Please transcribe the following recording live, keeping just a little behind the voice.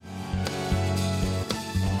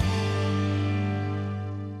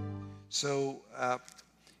So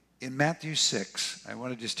in Matthew 6, I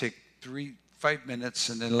want to just take 5 minutes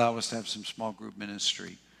and then allow us to have some small group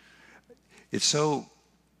ministry. It's so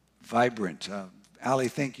vibrant. Ali,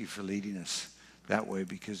 thank you for leading us that way,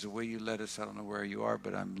 because the way you led us, I don't know where you are,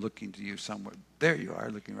 but I'm looking to you somewhere. There you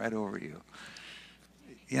are, looking right over you.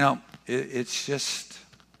 You know, it's just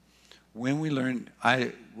when we learn,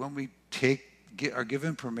 when we are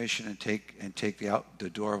given permission and take the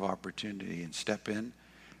door of opportunity and step in,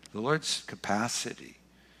 the Lord's capacity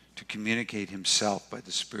to communicate himself by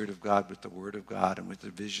the Spirit of God with the Word of God and with the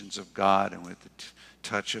visions of God and with the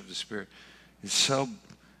touch of the Spirit is so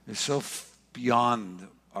beyond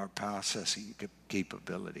our processing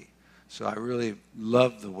capability. So I really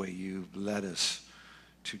love the way you led us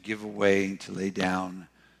to give away, to lay down,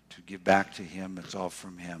 to give back to him. It's all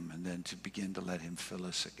from him, and then to begin to let him fill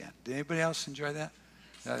us again. Did anybody else enjoy that?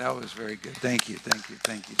 That was very good. Thank you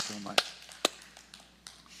so much.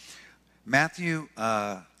 Matthew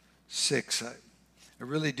 6, I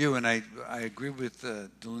really do, and I agree with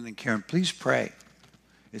Dylan and Karen. Please pray.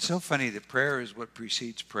 It's so funny that prayer is what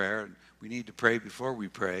precedes prayer, and we need to pray before we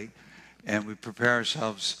pray, and we prepare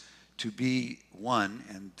ourselves to be one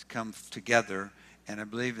and to come together, and I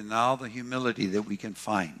believe in all the humility that we can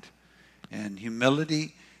find. And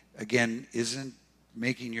humility, again, isn't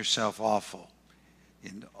making yourself awful.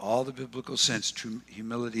 In all the biblical sense, true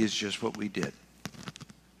humility is just what we did.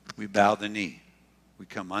 We bow the knee. We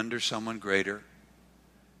come under someone greater.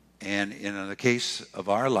 And in the case of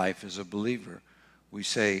our life as a believer, we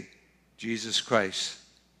say, Jesus Christ,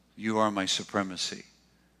 you are my supremacy.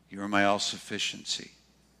 You are my all-sufficiency.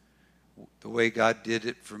 The way God did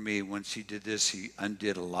it for me, once he did this, he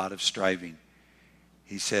undid a lot of striving.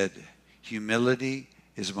 He said, humility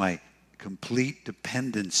is my complete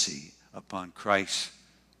dependency upon Christ's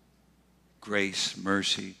grace,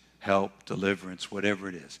 mercy, help, deliverance, whatever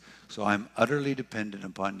it is. So I'm utterly dependent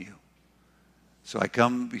upon you. So I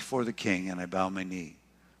come before the King and I bow my knee.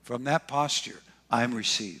 From that posture, I'm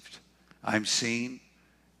received. I'm seen,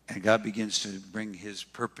 and God begins to bring his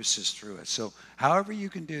purposes through us. So however you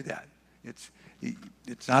can do that,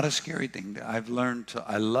 it's not a scary thing. I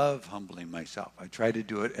love humbling myself. I try to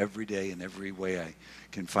do it every day in every way I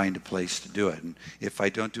can find a place to do it. And if I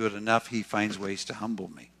don't do it enough, he finds ways to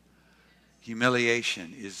humble me.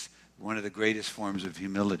 Humiliation is one of the greatest forms of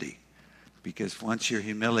humility, because once you're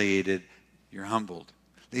humiliated, you're humbled,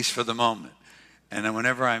 at least for the moment. And then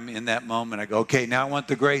whenever I'm in that moment, I go, okay, now I want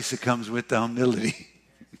the grace that comes with the humility.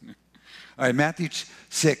 All right, Matthew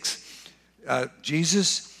 6.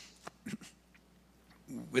 Jesus,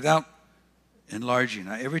 without enlarging,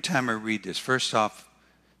 every time I read this, first off,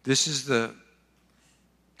 this is the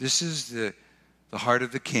heart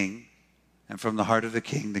of the King, and from the heart of the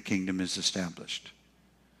King, the kingdom is established.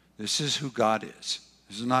 This is who God is.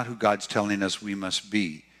 This is not who God's telling us we must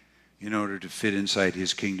be in order to fit inside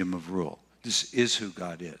his kingdom of rule. This is who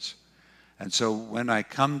God is. And so when I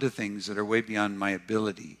come to things that are way beyond my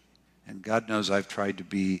ability, and God knows I've tried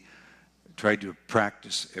to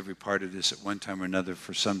practice every part of this at one time or another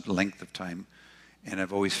for some length of time, and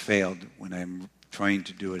I've always failed when I'm trying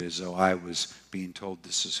to do it as though I was being told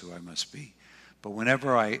this is who I must be. But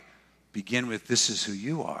whenever I begin with this is who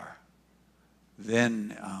you are,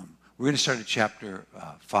 then we're going to start at chapter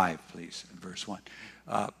 5, please, in verse 1.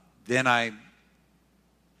 Then I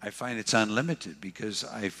find it's unlimited, because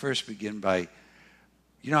I first begin by,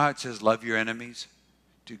 you know how it says, love your enemies,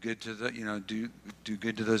 do good to do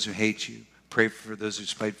good to those who hate you, pray for those who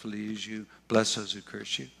spitefully use you, bless those who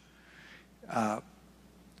curse you.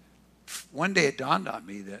 One day it dawned on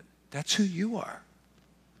me that that's who you are.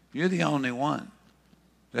 You're the only one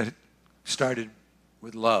that started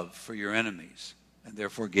with love for your enemies and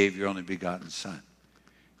therefore gave your only begotten Son.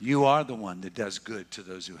 You are the one that does good to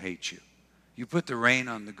those who hate you. You put the rain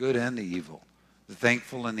on the good and the evil, the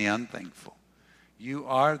thankful and the unthankful. You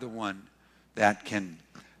are the one that can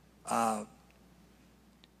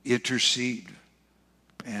intercede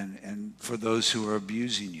and for those who are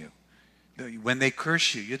abusing you. When they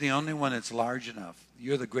curse you, you're the only one that's large enough.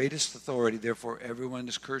 You're the greatest authority, therefore everyone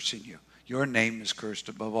is cursing you. Your name is cursed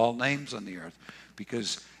above all names on the earth,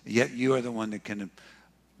 because yet you are the one that can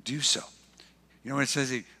do so. You know when it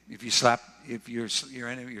says if your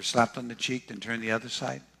enemy, you're slapped on the cheek, then turn the other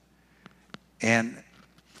side? And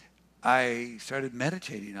I started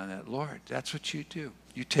meditating on that. Lord, that's what you do.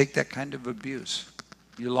 You take that kind of abuse.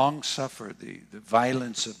 You long suffer the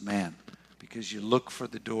violence of man, because you look for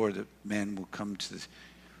the door that man will come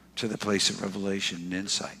to the place of revelation and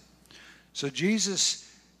insight. So Jesus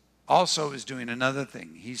also is doing another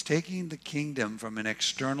thing. He's taking the kingdom from an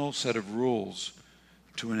external set of rules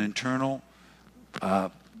to an internal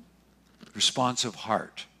responsive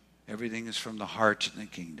heart. Everything is from the heart in the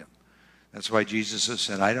kingdom. That's why Jesus has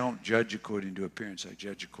said, I don't judge according to appearance, I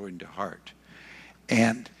judge according to heart.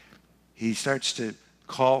 And he starts to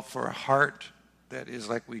call for a heart that is,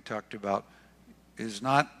 like we talked about, is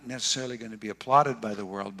not necessarily going to be applauded by the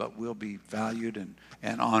world, but will be valued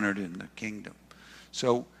and honored in the kingdom.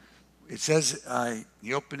 So it says,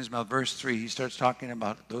 he opened his mouth, verse 3, he starts talking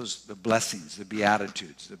about the blessings, the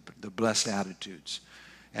beatitudes, the blessed attitudes.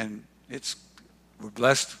 And we're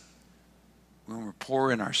blessed when we're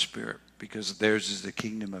poor in our spirit, because theirs is the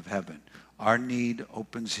kingdom of heaven. Our need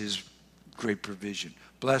opens his great provision.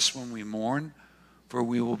 Blessed when we mourn, for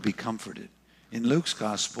we will be comforted. In Luke's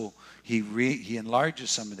gospel, he enlarges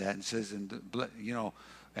some of that and says,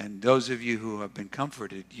 and those of you who have been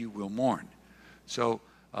comforted, you will mourn. So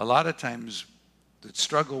a lot of times the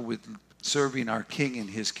struggle with serving our king in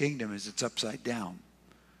his kingdom is it's upside down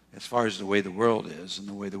as far as the way the world is and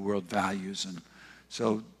the way the world values. And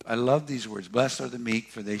so I love these words. Blessed are the meek,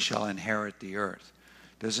 for they shall inherit the earth.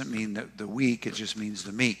 Doesn't mean that the weak, it just means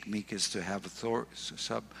the meek. Meek is to have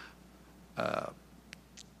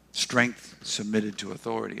strength submitted to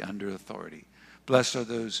authority, under authority. Blessed are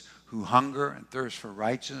those who hunger and thirst for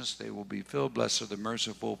righteousness, they will be filled. Blessed are the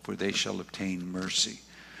merciful, for they shall obtain mercy.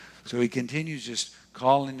 So he continues just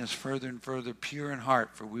calling us further and further, pure in heart,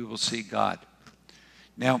 for we will see God.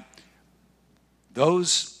 Now,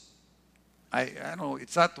 I don't know,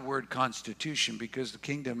 it's not the word constitution, because the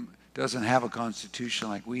kingdom doesn't have a constitution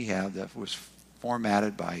like we have that was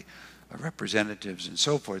formatted by representatives and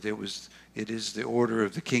so forth. It is the order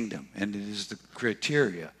of the kingdom, and it is the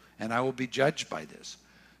criteria, and I will be judged by this.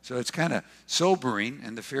 So it's kind of sobering,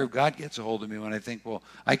 and the fear of God gets a hold of me when I think, well,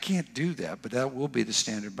 I can't do that, but that will be the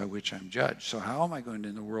standard by which I'm judged. So how am I going to,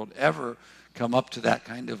 in the world, ever come up to that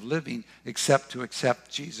kind of living except to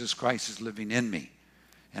accept Jesus Christ is living in me?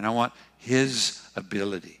 And I want his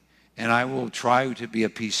ability. And I will try to be a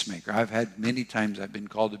peacemaker. I've had many times I've been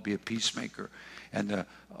called to be a peacemaker, and the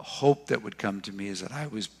hope that would come to me is that I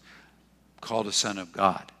was called a son of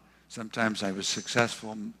God. Sometimes I was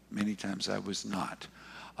successful, many times I was not.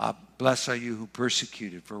 Blessed are you who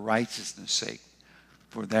persecuted for righteousness' sake,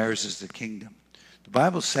 for theirs is the kingdom. The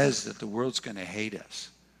Bible says that the world's going to hate us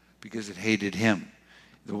because it hated him.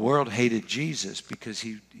 The world hated Jesus because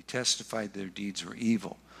he testified their deeds were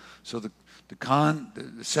evil. So the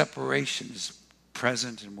separation is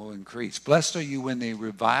present and will increase. Blessed are you when they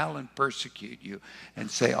revile and persecute you and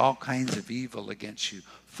say all kinds of evil against you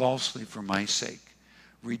falsely for my sake.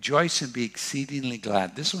 Rejoice and be exceedingly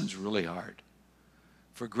glad. This one's really hard.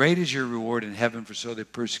 For great is your reward in heaven, for so they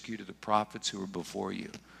persecuted the prophets who were before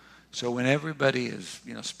you. So when everybody is,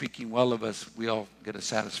 speaking well of us, we all get a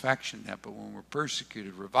satisfaction in that. But when we're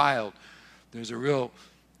persecuted, reviled, there's a real,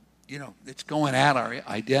 it's going at our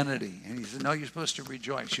identity. And he said, no, you're supposed to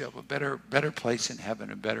rejoice. You have a better place in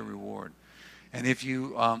heaven, a better reward. And if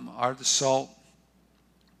you are the salt,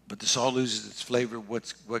 but the salt loses its flavor,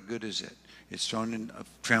 what good is it? It's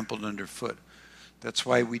trampled underfoot. That's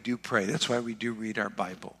why we do pray. That's why we do read our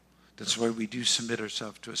Bible. That's why we do submit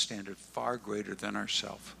ourselves to a standard far greater than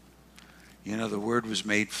ourselves. The Word was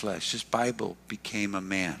made flesh. This Bible became a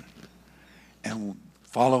man. And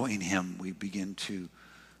following him, we begin to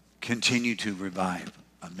continue to revive,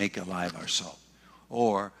 make alive our soul.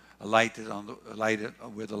 Or a light that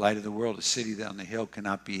we're the light of the world. A city that on the hill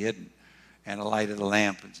cannot be hidden. And a light of the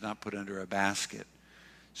lamp is not put under a basket.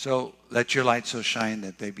 So let your light so shine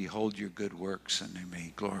that they behold your good works and they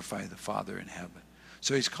may glorify the Father in heaven.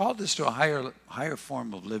 So he's called us to a higher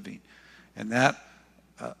form of living, and that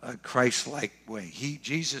a Christ-like way.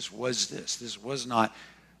 Jesus was this. This was not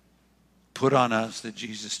put on us, that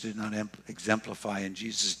Jesus did not exemplify, and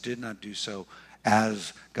Jesus did not do so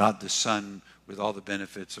as God the Son with all the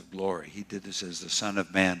benefits of glory. He did this as the Son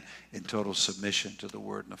of Man in total submission to the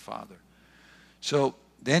Word and the Father. So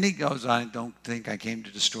then he goes on, don't think I came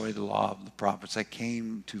to destroy the law of the prophets. I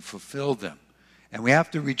came to fulfill them. And we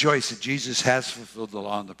have to rejoice that Jesus has fulfilled the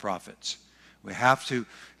law and the prophets. We have to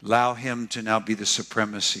allow him to now be the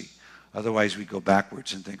supremacy. Otherwise we go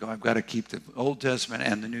backwards and think, I've got to keep the Old Testament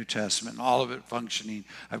and the New Testament and all of it functioning.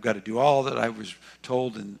 I've got to do all that I was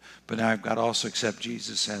told, but now I've got to also accept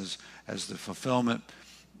Jesus as the fulfillment.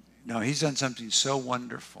 No, he's done something so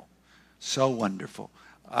wonderful, so wonderful.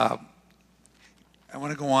 I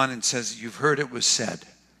want to go on and says, you've heard it was said.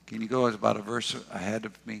 Can you go about a verse ahead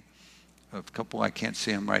of me? A couple, I can't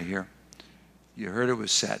see them right here. You heard it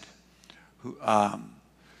was said.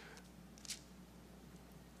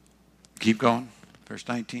 Keep going. Verse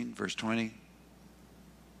 19, verse 20.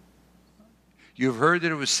 You have heard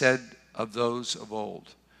that it was said of those of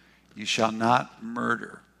old, you shall not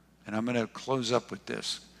murder. And I'm going to close up with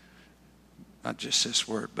this. Not just this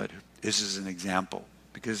word, but this is an example.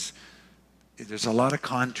 Because there's a lot of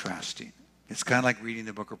contrasting. It's kind of like reading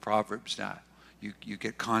the book of Proverbs now. You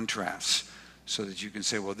get contrasts so that you can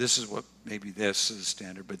say, well, this is what, maybe this is the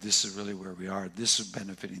standard, but this is really where we are. This is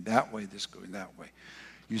benefiting that way, this going that way.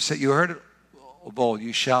 You heard it of old,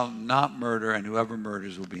 you shall not murder, and whoever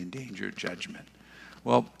murders will be in danger of judgment.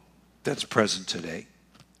 Well, that's present today.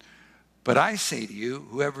 But I say to you,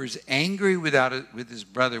 whoever is angry with his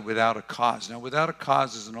brother without a cause. Now, without a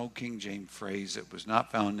cause is an old King James phrase that was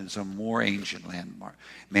not found in some more ancient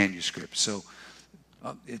manuscripts. So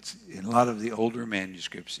it's in a lot of the older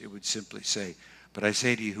manuscripts, it would simply say, but I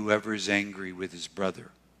say to you, whoever is angry with his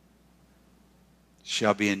brother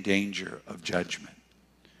shall be in danger of judgment.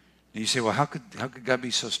 And you say, well, how could God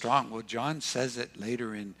be so strong? Well, John says it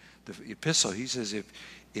later in the epistle. He says,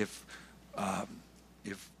 if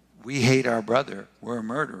we hate our brother, we're a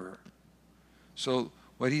murderer. So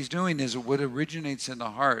what he's doing is what originates in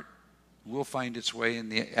the heart will find its way in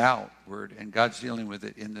the outward, and God's dealing with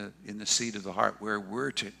it in the seat of the heart where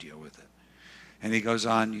we're to deal with it. And he goes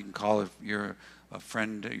on, you can call if you're a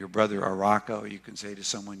friend, your brother a raka, or you can say to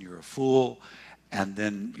someone you're a fool, and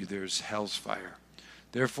then there's hell's fire.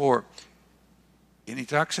 Therefore, and he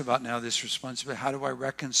talks about now this responsibility. How do I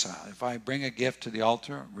reconcile? If I bring a gift to the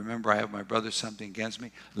altar, remember I have my brother something against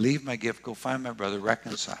me, leave my gift, go find my brother,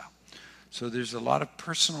 reconcile. So there's a lot of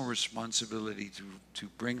personal responsibility to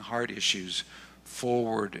bring heart issues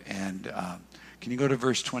forward. And can you go to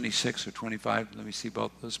verse 26 or 25? Let me see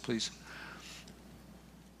both those, please.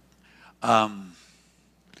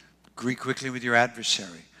 Agree quickly with your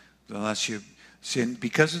adversary, unless you sin.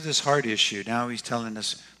 Because of this heart issue, now he's telling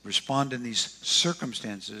us, respond in these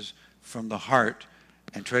circumstances from the heart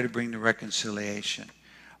and try to bring the reconciliation.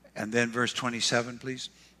 And then verse 27, please.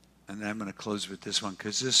 And then I'm going to close with this one,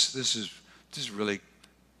 because this is really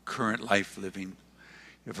current life living.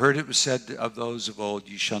 You've heard it was said of those of old,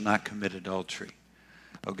 you shall not commit adultery.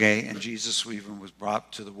 Okay, and Jesus even was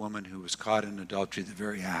brought to the woman who was caught in adultery, the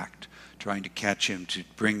very act, trying to catch him to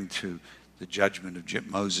bring to the judgment of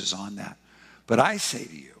Moses on that. But I say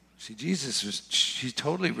to you, see, she's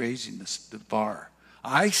totally raising the bar.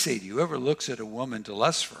 I say to you, whoever looks at a woman to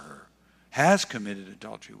lust for her has committed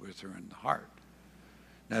adultery with her in the heart.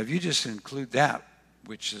 Now, if you just include that,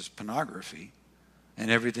 which is pornography, and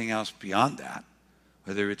everything else beyond that,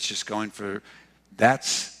 whether it's just going for,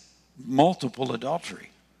 that's multiple adultery.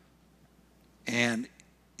 And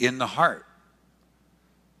in the heart.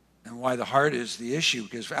 And why the heart is the issue,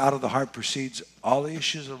 because out of the heart proceeds all the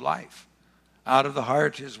issues of life. Out of the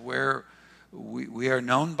heart is where we are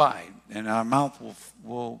known by, and our mouth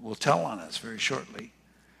will tell on us very shortly.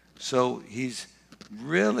 So he's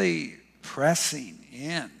really pressing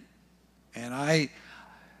in. And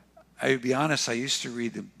I'll be honest, I used to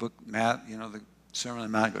read the book, the Sermon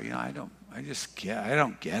on the Mount, I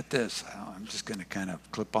don't get this. I'm just going to kind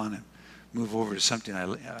of clip on and move over to something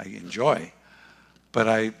I enjoy.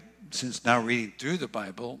 But since now reading through the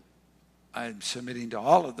Bible, I'm submitting to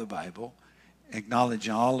all of the Bible,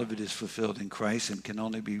 acknowledging all of it is fulfilled in Christ and can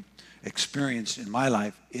only be experienced in my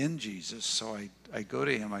life in Jesus. So I go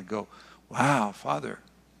to him, I go, wow, Father,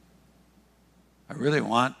 I really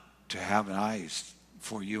want to have an eyes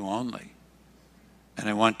for you only. And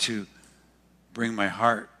I want to bring my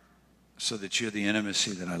heart so that you're the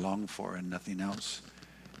intimacy that I long for and nothing else.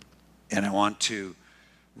 And I want to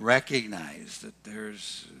recognize that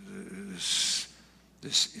there's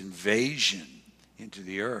this invasion into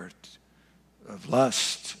the earth of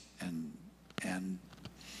lust and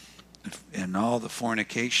all the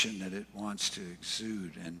fornication that it wants to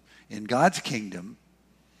exude. And in God's kingdom,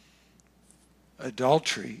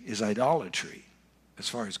 adultery is idolatry as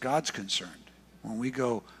far as God's concerned. When we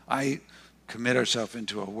go, I commit ourselves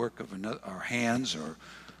into a work of our hands,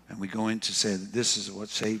 and we go in to say that this is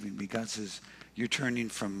what's saving me. God says, you're turning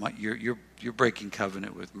from you're breaking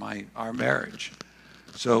covenant with our marriage.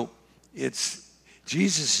 So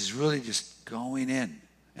Jesus is really just going in.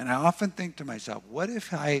 And I often think to myself, what if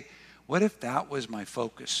that was my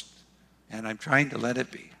focus and I'm trying to let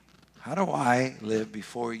it be? How do I live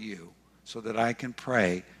before you so that I can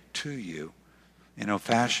pray to you in a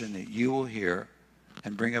fashion that you will hear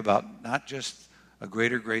and bring about not just a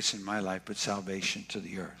greater grace in my life, but salvation to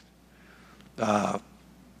the earth?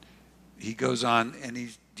 He goes on and he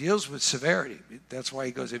deals with severity. That's why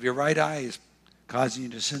he goes, if your right eye is causing you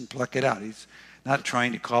to sin, pluck it out. He's not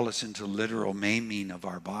trying to call us into literal maiming of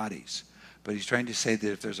our bodies, but he's trying to say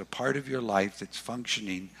that if there's a part of your life that's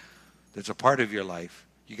functioning, that's a part of your life,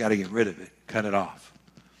 you got to get rid of it, cut it off.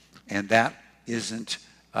 And that isn't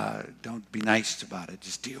Don't be nice about it.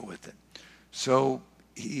 Just deal with it. So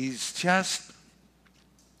he's just,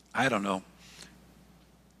 I don't know.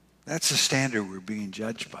 That's the standard we're being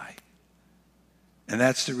judged by. And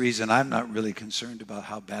that's the reason I'm not really concerned about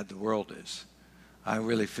how bad the world is. I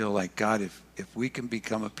really feel like, God, if we can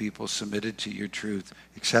become a people submitted to your truth,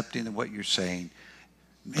 accepting what you're saying,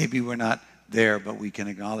 maybe we're not there, but we can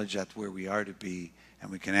acknowledge that's where we are to be,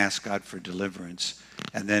 and we can ask God for deliverance,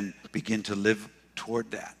 and then begin to live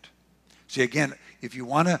toward that. See, again, if you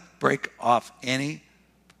want to break off any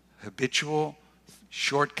habitual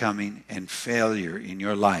shortcoming and failure in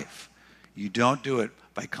your life, you don't do it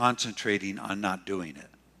by concentrating on not doing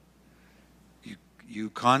it. You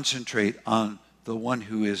concentrate on the one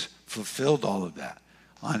who has fulfilled all of that,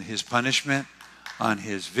 on his punishment, on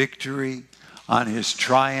his victory, on his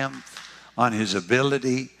triumph, on his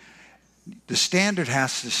ability. The standard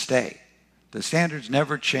has to stay. The standards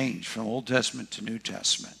never change from Old Testament to New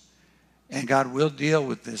Testament. And God will deal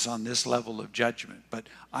with this on this level of judgment. But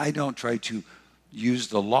I don't try to use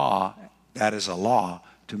the law, that is a law,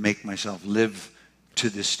 to make myself live to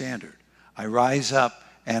this standard. I rise up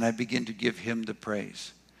and I begin to give him the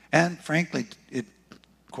praise. And frankly, it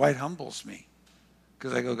quite humbles me.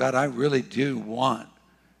 Because I go, God, I really do want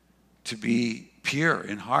to be pure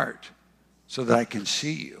in heart so that I can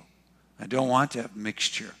see you. I don't want to have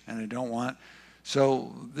mixture. And I don't want...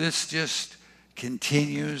 So this just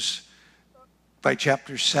continues. By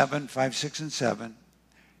chapter 7, 5, 6, and 7,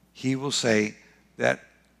 he will say that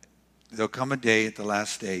there'll come a day at the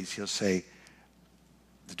last days, he'll say,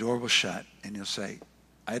 the door will shut, and he'll say,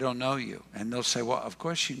 I don't know you. And they'll say, well, of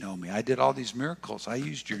course you know me. I did all these miracles. I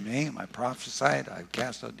used your name. I prophesied. I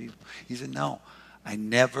cast out demons. He said, no, I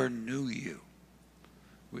never knew you.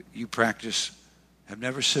 You have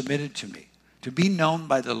never submitted to me. To be known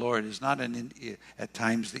by the Lord is not at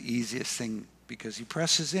times the easiest thing because he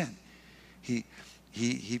presses in. He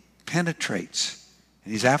penetrates,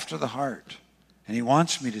 and he's after the heart. And he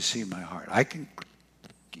wants me to see my heart. I can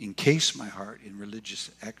encase my heart in religious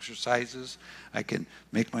exercises. I can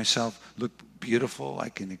make myself look beautiful. I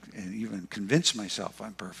can even convince myself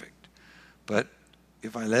I'm perfect. But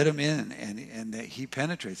if I let him in and that he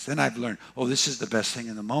penetrates, then I've learned, oh, this is the best thing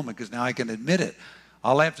in the moment because now I can admit it.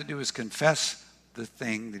 All I have to do is confess the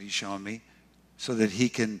thing that he's showing me so that he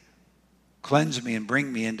can cleanse me and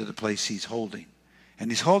bring me into the place he's holding. And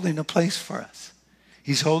he's holding a place for us.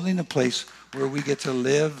 He's holding a place where we get to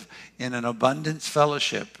live in an abundance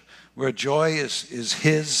fellowship, where joy is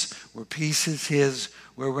his, where peace is his,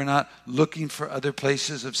 where we're not looking for other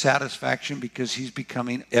places of satisfaction because he's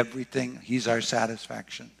becoming everything. He's our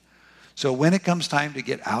satisfaction. So when it comes time to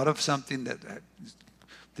get out of something that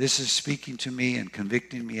this is speaking to me and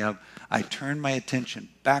convicting me of, I turn my attention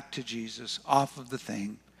back to Jesus, off of the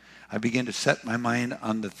thing. I begin to set my mind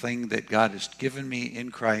on the thing that God has given me in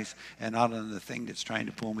Christ and not on the thing that's trying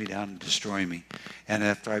to pull me down and destroy me. And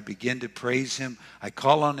after I begin to praise him, I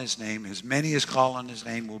call on his name. As many as call on his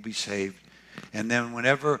name will be saved. And then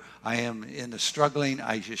whenever I am in the struggling,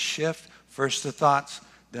 I just shift first the thoughts.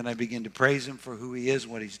 Then I begin to praise him for who he is,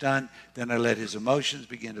 what he's done. Then I let his emotions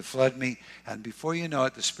begin to flood me. And before you know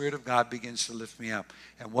it, the Spirit of God begins to lift me up.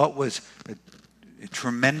 And what was a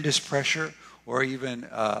tremendous pressure or even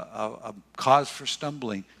a cause for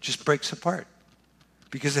stumbling just breaks apart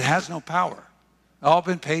because it has no power. All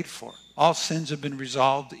been paid for. All sins have been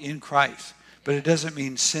resolved in Christ. But it doesn't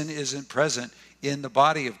mean sin isn't present in the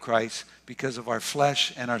body of Christ because of our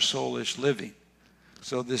flesh and our soulish living.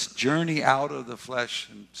 So this journey out of the flesh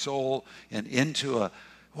and soul and into a,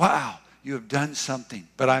 wow, you have done something.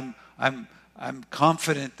 But I'm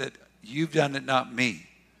confident that you've done it, not me.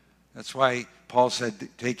 That's why Paul said,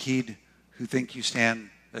 take heed who think you stand,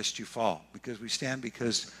 lest you fall. Because we stand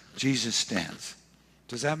because Jesus stands.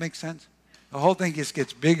 Does that make sense? The whole thing just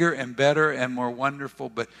gets bigger and better and more wonderful.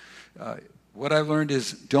 But what I've learned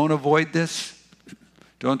is don't avoid this.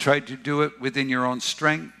 Don't try to do it within your own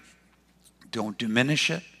strength. Don't diminish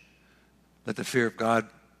it. Let the fear of God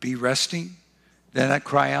be resting. Then I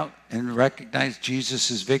cry out and recognize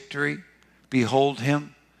Jesus' victory. Behold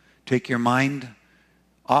him. Take your mind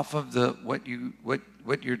off of what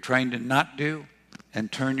you're trying to not do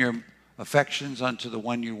and turn your affections onto the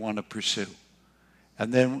one you want to pursue.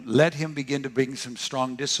 And then let him begin to bring some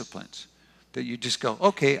strong disciplines that you just go,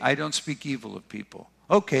 okay, I don't speak evil of people.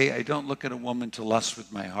 Okay, I don't look at a woman to lust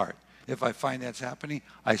with my heart. If I find that's happening,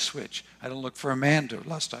 I switch. I don't look for a man to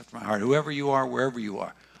lust after my heart. Whoever you are, wherever you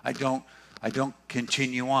are. I don't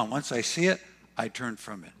continue on. Once I see it, I turn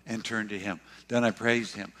from it and turn to him. Then I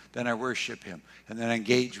praise him. Then I worship him. And then I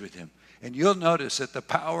engage with him. And you'll notice that the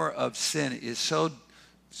power of sin is so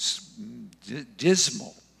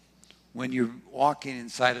dismal when you're walking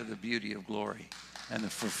inside of the beauty of glory and the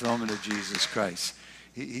fulfillment of Jesus Christ.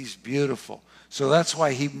 He's beautiful. So that's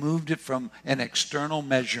why he moved it from an external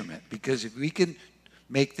measurement, because if we can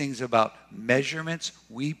make things about measurements,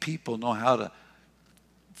 we people know how to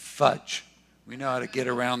fudge. We know how to get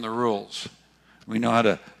around the rules. We know how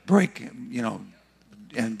to break,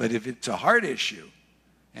 but if it's a heart issue,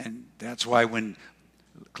 and that's why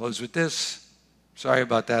close with this. Sorry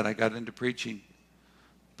about that. I got into preaching.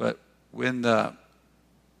 But when the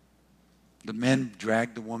men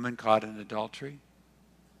dragged the woman caught in adultery,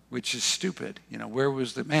 which is stupid, where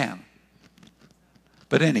was the man?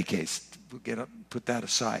 But in any case, we'll put that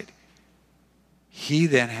aside. He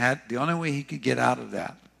then had, the only way he could get out of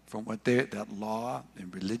that, from what that law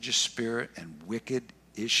and religious spirit and wicked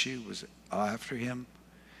issue was after him,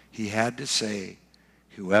 he had to say,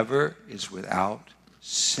 whoever is without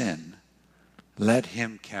sin, let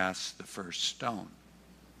him cast the first stone.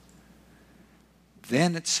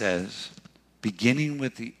 Then it says, beginning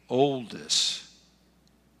with the oldest,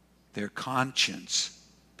 their conscience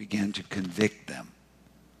began to convict them.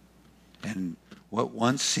 And what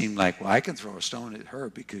once seemed like, well, I can throw a stone at her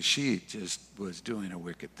because she just was doing a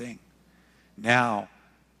wicked thing. Now,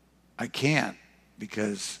 I can't,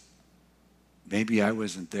 because maybe I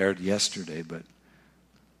wasn't there yesterday, but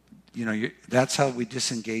that's how we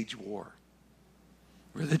disengage war,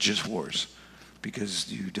 religious wars,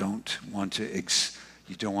 because you don't want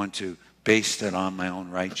to base that on my own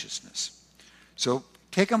righteousness. So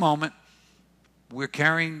take a moment. We're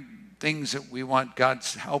carrying things that we want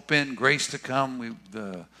God's help in, grace to come.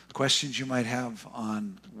 The questions you might have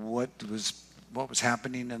on what was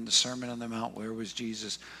happening in the Sermon on the Mount, where was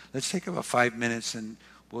Jesus? Let's take about 5 minutes, and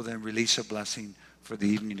we'll then release a blessing for the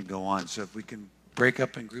evening to go on. So if we can break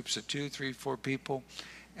up in groups of 2, 3, 4 people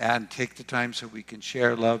and take the time so we can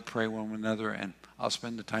share love, pray one another, and I'll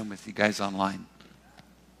spend the time with you guys online.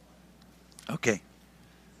 Okay.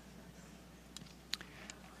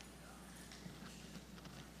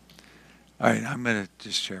 All right, I'm going to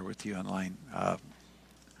just share with you online,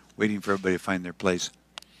 waiting for everybody to find their place.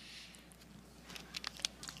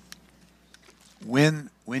 When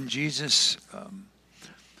Jesus,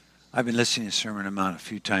 I've been listening to Sermon on the Mount a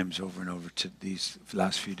few times over and over to these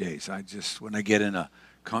last few days. When I get in a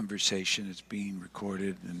conversation, it's being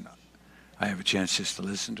recorded, and I have a chance just to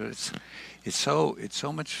listen to it. It's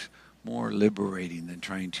so much more liberating than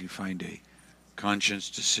trying to find a conscious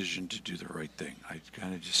decision to do the right thing. I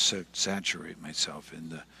kind of just saturate myself in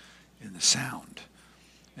the sound,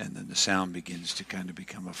 and then the sound begins to kind of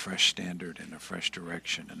become a fresh standard and a fresh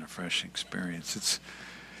direction and a fresh experience.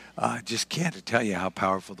 I just can't tell you how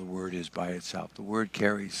powerful the Word is by itself. The Word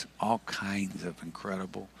carries all kinds of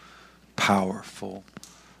incredible, powerful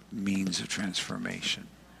means of transformation.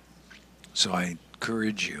 So I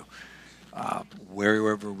encourage you,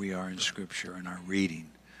 wherever we are in Scripture and our reading,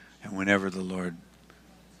 and whenever the Lord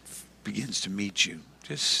begins to meet you,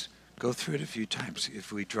 just go through it a few times.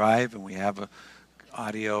 If we drive and we have a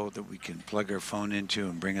audio that we can plug our phone into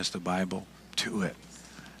and bring us the Bible, do it.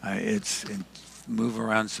 Move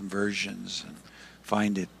around some versions and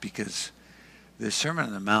find it, because the Sermon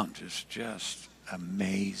on the Mount is just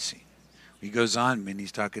amazing. He goes on and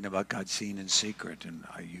he's talking about God seeing in secret, and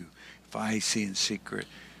if I see in secret,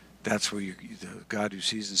 that's where the God who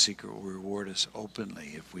sees in secret will reward us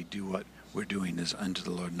openly if we do what we're doing is unto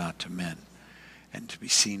the Lord, not to men, and to be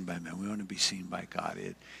seen by men. We want to be seen by God.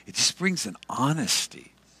 It just brings an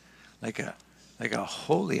honesty, like a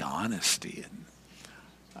holy honesty. And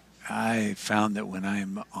I found that when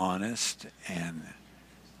I'm honest and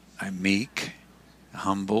I'm meek,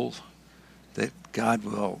 humble, that God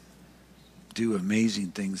will do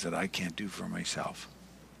amazing things that I can't do for myself.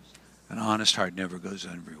 An honest heart never goes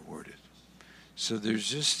unrewarded. So there's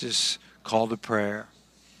just this call to prayer: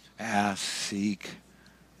 ask, seek,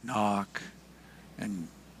 knock, and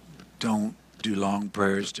don't do long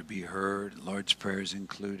prayers to be heard. Lord's Prayer is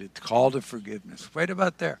included. Call to forgiveness. Right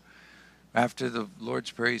about there. After the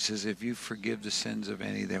Lord's Prayer, he says, if you forgive the sins of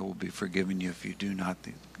any, they will be forgiven you. If you do not,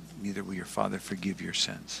 neither will your Father forgive your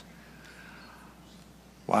sins.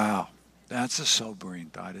 Wow. That's a sobering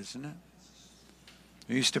thought, isn't it?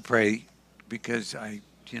 I used to pray because I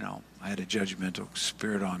had a judgmental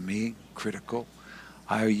spirit on me, critical.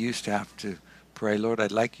 I used to have to pray, Lord,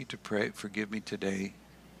 I'd like you to forgive me today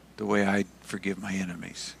the way I forgive my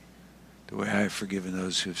enemies, the way I have forgiven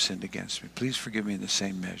those who have sinned against me. Please forgive me in the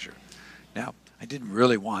same measure. Now, I didn't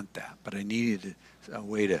really want that, but I needed a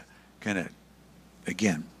way to kind of,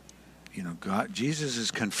 again, Jesus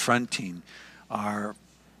is confronting our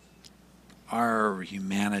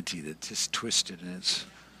humanity that's just twisted in its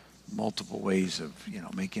multiple ways of,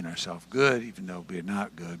 making ourselves good, even though we're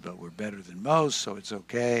not good, but we're better than most, so it's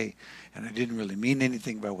okay. And I didn't really mean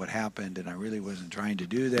anything by what happened, and I really wasn't trying to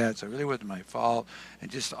do that, so it really wasn't my fault.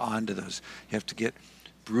 And just on to those, you have to get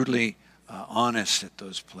brutally honest at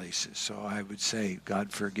those places. So I would say,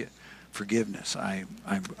 God, forgiveness. I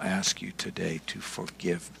ask you today to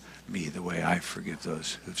forgive me the way I forgive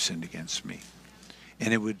those who've sinned against me.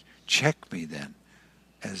 And it would check me then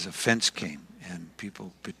as offense came and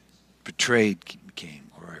people betrayed came,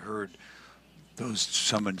 or I heard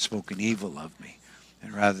someone spoken evil of me.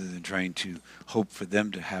 And rather than trying to hope for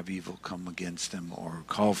them to have evil come against them or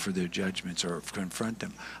call for their judgments or confront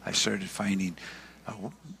them, I started finding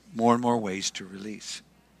more and more ways to release.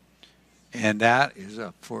 And that is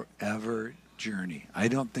a forever journey. I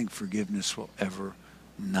don't think forgiveness will ever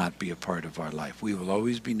not be a part of our life. We will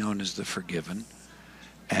always be known as the forgiven,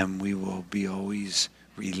 and we will be always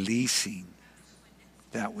releasing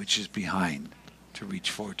that which is behind to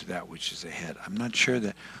reach forward to that which is ahead. I'm not sure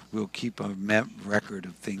that we'll keep a record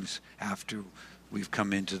of things after we've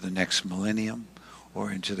come into the next millennium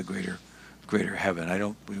or into the greater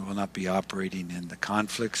heaven. We will not be operating in the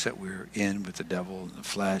conflicts that we're in with the devil and the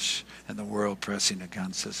flesh and the world pressing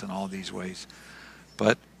against us in all these ways.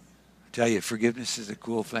 But I tell you, forgiveness is a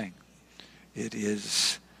cool thing. It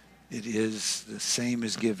is the same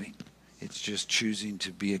as giving. It's just choosing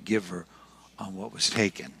to be a giver on what was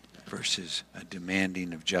taken versus a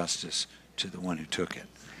demanding of justice to the one who took it.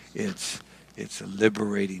 It's a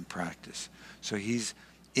liberating practice. So he's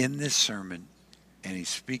in this sermon, and he's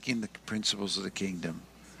speaking the principles of the kingdom.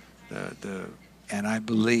 And I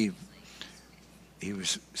believe he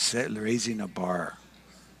was raising a bar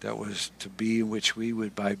that was to be in which we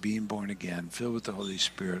would, by being born again, filled with the Holy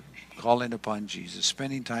Spirit, calling upon Jesus,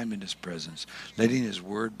 spending time in his presence, letting his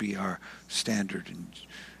word be our standard,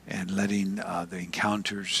 and letting the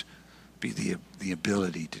encounters be the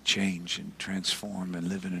ability to change and transform and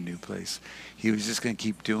live in a new place. He was just going to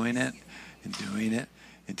keep doing it and doing it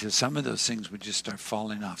until some of those things would just start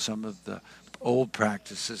falling off. Some of the old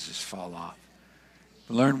practices just fall off.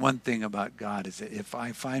 Learn one thing about God is that if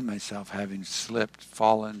I find myself having slipped,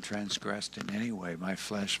 fallen, transgressed in any way, my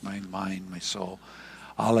flesh, my mind, my soul,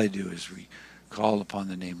 all I do is call upon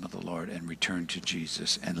the name of the Lord and return to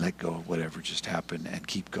Jesus and let go of whatever just happened and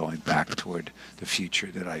keep going back toward the future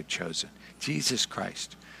that I've chosen. Jesus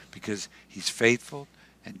Christ, because he's faithful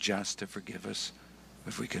and just to forgive us.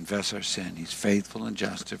 If we confess our sin, he's faithful and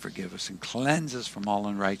just to forgive us and cleanse us from all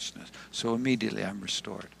unrighteousness. So immediately I'm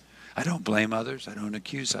restored. I don't blame others. I don't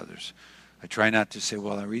accuse others. I try not to say,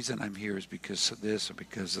 well, the reason I'm here is because of this or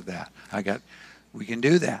because of that. We can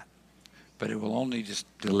do that, but it will only just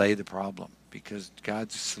delay the problem, because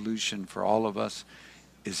God's solution for all of us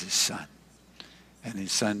is his Son. And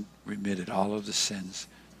his Son remitted all of the sins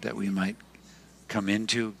that we might come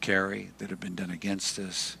into, carry, that have been done against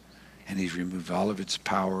us. And he's removed all of its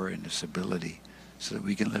power and its ability so that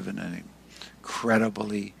we can live in an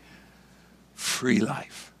incredibly free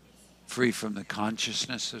life. Free from the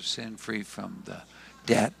consciousness of sin, free from the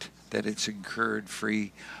debt that it's incurred,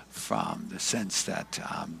 free from the sense that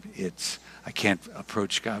I can't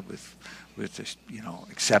approach God with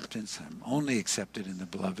acceptance. I'm only accepted in the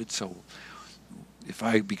beloved. So if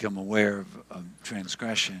I become aware of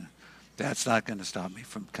transgression, that's not going to stop me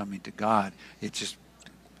from coming to God. It's just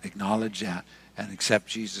acknowledge that and accept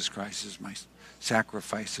Jesus Christ as my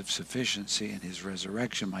sacrifice of sufficiency and his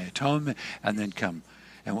resurrection, my atonement, and then come.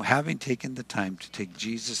 And having taken the time to take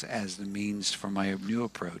Jesus as the means for my new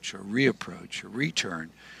approach or reapproach or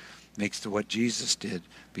return makes what Jesus did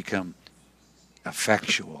become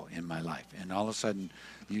effectual in my life. And all of a sudden,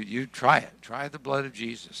 you try it. Try the blood of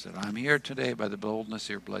Jesus, that I'm here today by the boldness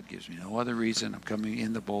your blood gives me. No other reason. I'm coming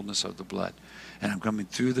in the boldness of the blood. And I'm coming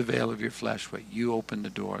through the veil of your flesh, but you open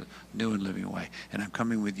the door, new and living way. And I'm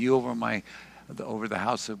coming with you over the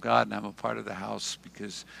house of God, and I'm a part of the house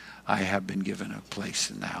because I have been given a place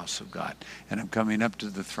in the house of God. And I'm coming up to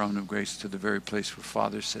the throne of grace, to the very place where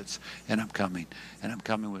Father sits, and I'm coming. And I'm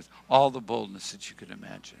coming with all the boldness that you could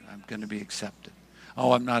imagine. I'm going to be accepted.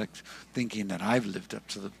 Oh, I'm not thinking that I've lived up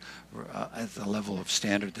to at the level of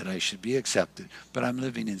standard that I should be accepted, but I'm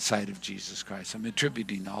living inside of Jesus Christ. I'm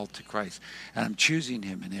attributing all to Christ, and I'm choosing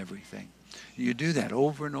him in everything. You do that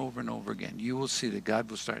over and over and over again. You will see that God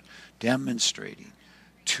will start demonstrating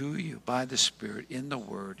to you by the Spirit, in the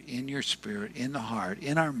Word, in your spirit, in the heart,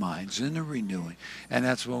 in our minds, in the renewing. And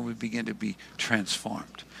that's when we begin to be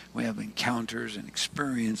transformed. We have encounters and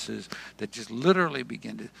experiences that just literally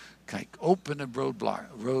begin to open a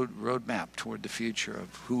road map toward the future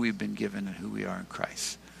of who we've been given and who we are in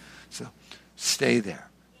Christ. So stay there.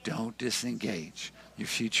 Don't disengage. Your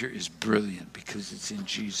future is brilliant because it's in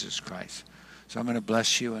Jesus Christ. So I'm going to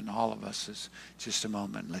bless you and all of us as just a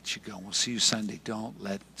moment and let you go. We'll see you Sunday. Don't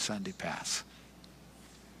let Sunday pass.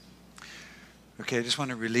 Okay, I just want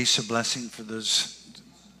to release a blessing for those,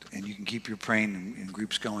 and you can keep your praying and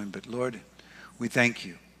groups going. But Lord, we thank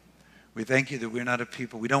you. We thank you that we're not a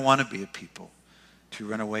people. We don't want to be a people to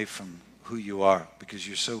run away from who you are, because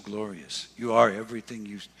you're so glorious. You are everything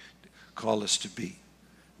you call us to be.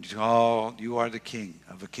 You are the king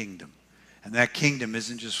of a kingdom. And that kingdom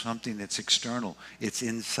isn't just something that's external. It's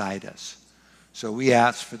inside us. So we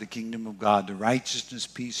ask for the kingdom of God, the righteousness,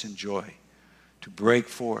 peace, and joy to break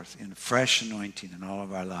forth in fresh anointing in all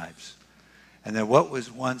of our lives. And that what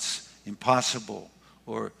was once impossible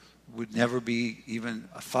or would never be even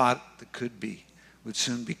a thought that could be would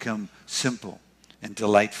soon become simple and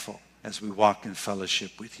delightful as we walk in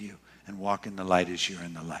fellowship with you and walk in the light as you're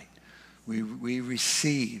in the light. We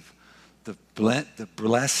receive the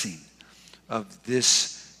blessing of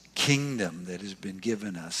this kingdom that has been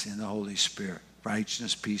given us in the Holy Spirit,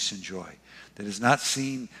 righteousness, peace, and joy, that is not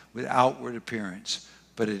seen with outward appearance,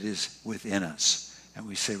 but it is within us. And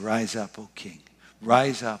we say, rise up, O King.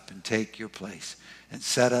 Rise up and take your place and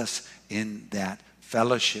set us in that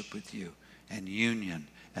fellowship with you and union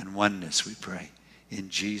and oneness, we pray. In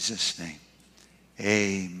Jesus' name,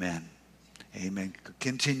 amen. Amen.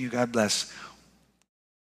 Continue. God bless.